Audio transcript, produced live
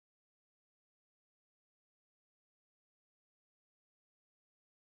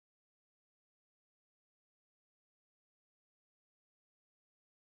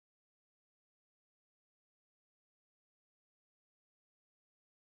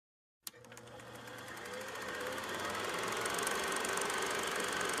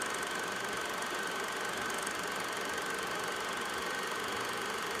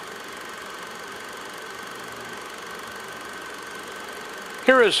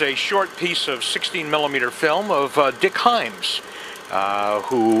Here is a short piece of 16mm film of Dick Heims,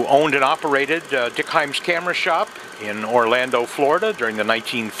 who owned and operated Dick Heims Camera Shop in Orlando, Florida during the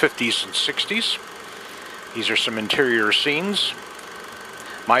 1950s and 60s. These are some interior scenes.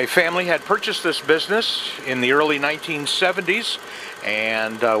 My family had purchased this business in the early 1970s,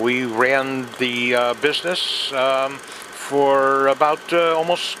 and we ran the business for about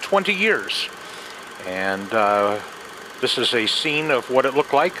almost 20 years. And this is a scene of what it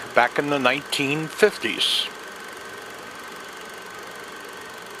looked like back in the 1950s.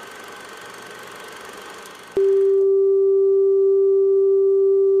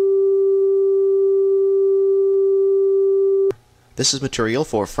 This is material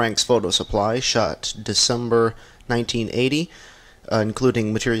for Frank's Photo Supply, shot December 1980,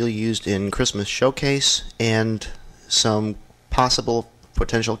 including material used in Christmas Showcase and some possible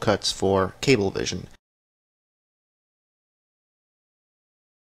potential cuts for Cablevision.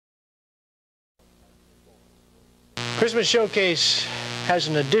 Christmas Showcase has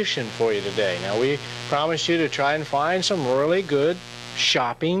an addition for you today. Now, we promised you to try and find some really good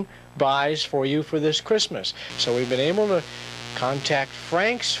shopping buys for you for this Christmas. So we've been able to contact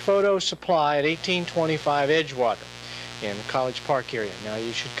Frank's Photo Supply at 1825 Edgewater in the College Park area. Now,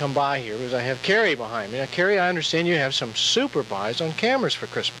 you should come by here because I have Kerry behind me. Now, Kerry, I understand you have some super buys on cameras for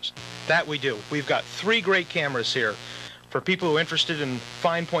Christmas. That we do. We've got 3 great cameras here for people who are interested in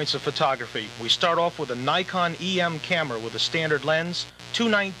fine points of photography. We start off with a Nikon EM camera with a standard lens,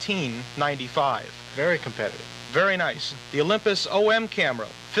 $219.95. Very competitive. Very nice. The Olympus OM camera,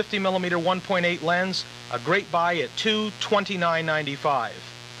 50mm 1.8 lens, a great buy at $229.95.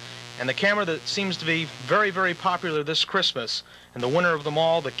 And the camera that seems to be very, very popular this Christmas, and the winner of them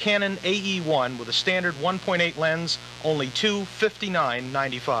all, the Canon AE1 with a standard 1.8 lens, only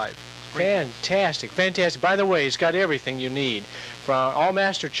 $259.95. Fantastic, fantastic. By the way, it's got everything you need. From all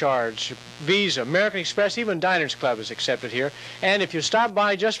MasterCharge, Visa, American Express, even Diners Club is accepted here. And if you stop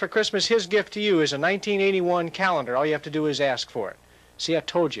by just for Christmas, his gift to you is a 1981 calendar. All you have to do is ask for it. See, I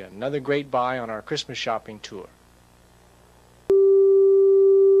told you, another great buy on our Christmas shopping tour.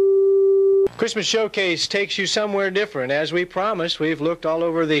 Christmas Showcase takes you somewhere different. As we promised, we've looked all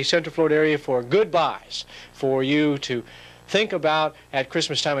over the Central Florida area for good buys for you to think about at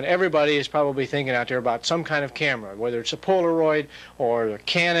Christmas time, and everybody is probably thinking out there about some kind of camera, whether it's a Polaroid or a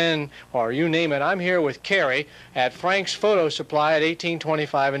Canon or you name it. I'm here with Kerry at Frank's Photo Supply at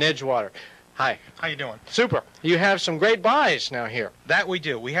 1825 in Edgewater. Hi. How you doing? Super. You have some great buys now here. That we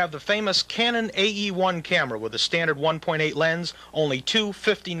do. We have the famous Canon AE1 camera with a standard 1.8 lens, only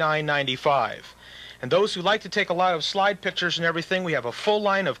 $259.95. And those who like to take a lot of slide pictures and everything, we have a full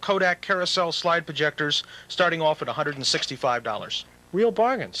line of Kodak carousel slide projectors starting off at $165. Real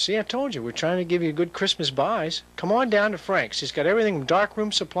bargains. See, I told you, we're trying to give you good Christmas buys. Come on down to Frank's. He's got everything from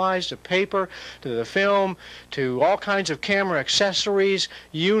darkroom supplies to paper to the film to all kinds of camera accessories,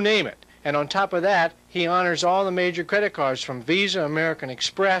 you name it. And on top of that, he honors all the major credit cards from Visa, American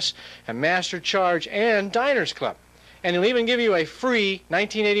Express, and MasterCharge, and Diners Club. And he'll even give you a free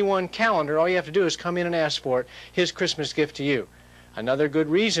 1981 calendar. All you have to do is come in and ask for it, his Christmas gift to you. Another good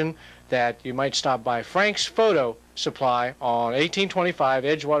reason that you might stop by Frank's Photo Supply on 1825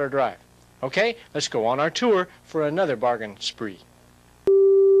 Edgewater Drive. Okay, let's go on our tour for another bargain spree.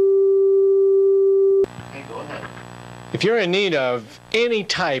 Okay, go ahead. If you're in need of any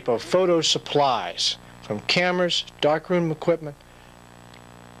type of photo supplies, from cameras, darkroom equipment,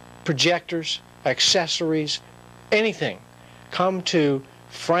 projectors, accessories, anything, come to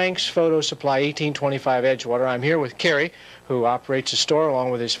Frank's Photo Supply, 1825 Edgewater. I'm here with Kerry, who operates a store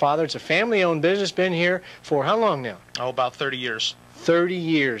along with his father. It's a family-owned business, been here for how long now? Oh, about 30 years. 30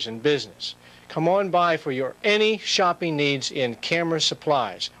 years in business. Come on by for your any shopping needs in camera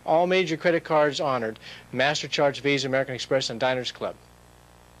supplies. All major credit cards honored, MasterCharge, Visa, American Express, and Diners Club.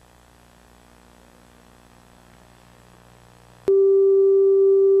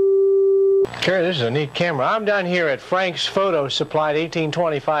 Kerry, this is a neat camera. I'm down here at Frank's Photo Supply at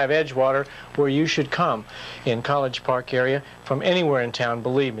 1825 Edgewater, where you should come in College Park area from anywhere in town.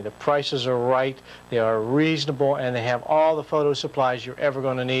 Believe me, the prices are right, they are reasonable, and they have all the photo supplies you're ever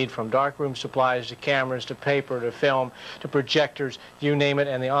going to need, from darkroom supplies to cameras to paper to film to projectors, you name it,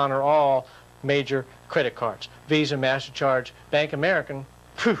 and they honor all major credit cards. Visa, MasterCharge, Bank American,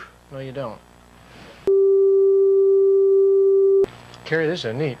 phew, no you don't. Kerry, this is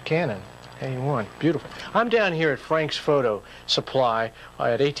a neat Canon. A1, beautiful. I'm down here at Frank's Photo Supply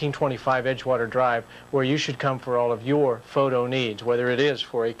at 1825 Edgewater Drive, where you should come for all of your photo needs, whether it is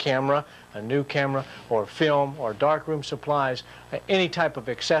for a camera, a new camera, or film, or darkroom supplies, any type of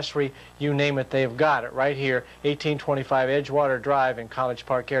accessory, you name it, they've got it right here, 1825 Edgewater Drive in College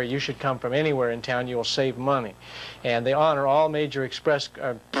Park area. You should come from anywhere in town. You will save money. And they honor all major express...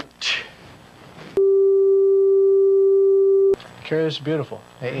 Kerry, this is beautiful.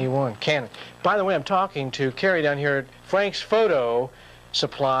 AE1, Canon. By the way, I'm talking to Kerry down here at Frank's Photo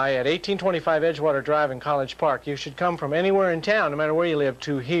Supply at 1825 Edgewater Drive in College Park. You should come from anywhere in town, no matter where you live,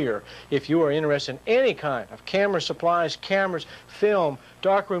 to here if you are interested in any kind of camera supplies, cameras, film,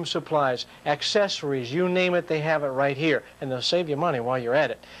 darkroom supplies, accessories, you name it, they have it right here. And they'll save you money while you're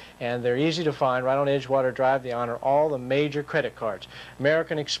at it. And they're easy to find right on Edgewater Drive. They honor all the major credit cards.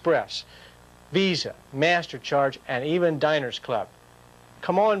 American Express, Visa, MasterCharge, and even Diners Club.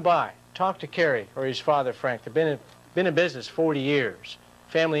 Come on by. Talk to Kerry or his father, Frank. They've been in business 40 years.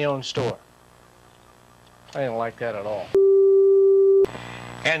 Family-owned store. I didn't like that at all.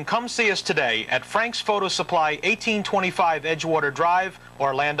 And come see us today at Frank's Photo Supply, 1825 Edgewater Drive,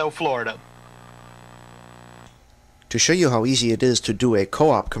 Orlando, Florida. To show you how easy it is to do a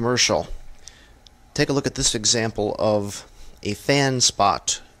co-op commercial, take a look at this example of a fan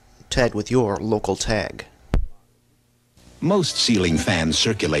spot tagged with your local tag. Most ceiling fans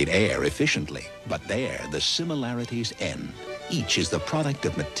circulate air efficiently, but there the similarities end. Each is the product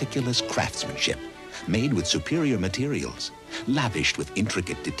of meticulous craftsmanship, made with superior materials, lavished with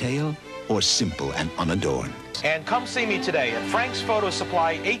intricate detail, or simple and unadorned. And come see me today at Frank's Photo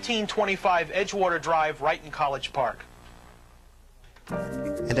Supply, 1825 Edgewater Drive, right in College Park.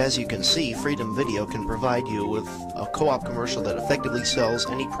 And as you can see, Freedom Video can provide you with a co-op commercial that effectively sells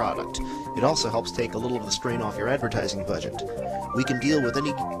any product. It also helps take a little of the strain off your advertising budget. We can deal with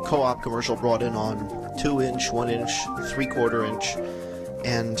any co-op commercial brought in on 2-inch, 1-inch, 3/4 inch,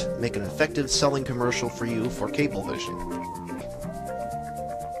 and make an effective selling commercial for you for Cablevision.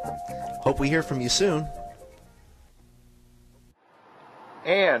 Hope we hear from you soon.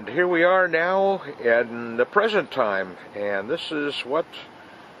 And here we are now in the present time, and this is what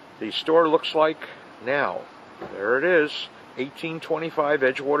the store looks like now. There it is, 1825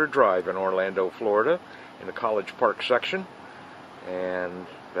 Edgewater Drive in Orlando, Florida, in the College Park section. And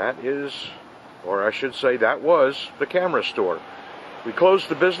that is, or I should say that was, the camera store. We closed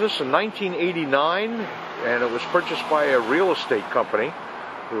the business in 1989, and it was purchased by a real estate company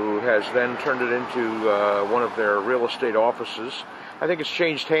who has then turned it into one of their real estate offices. I think it's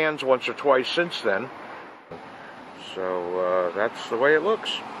changed hands once or twice since then. So that's the way it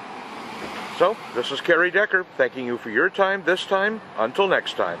looks. So, this is Kerry Decker, thanking you for your time this time. Until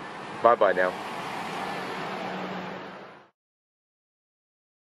next time. Bye-bye now.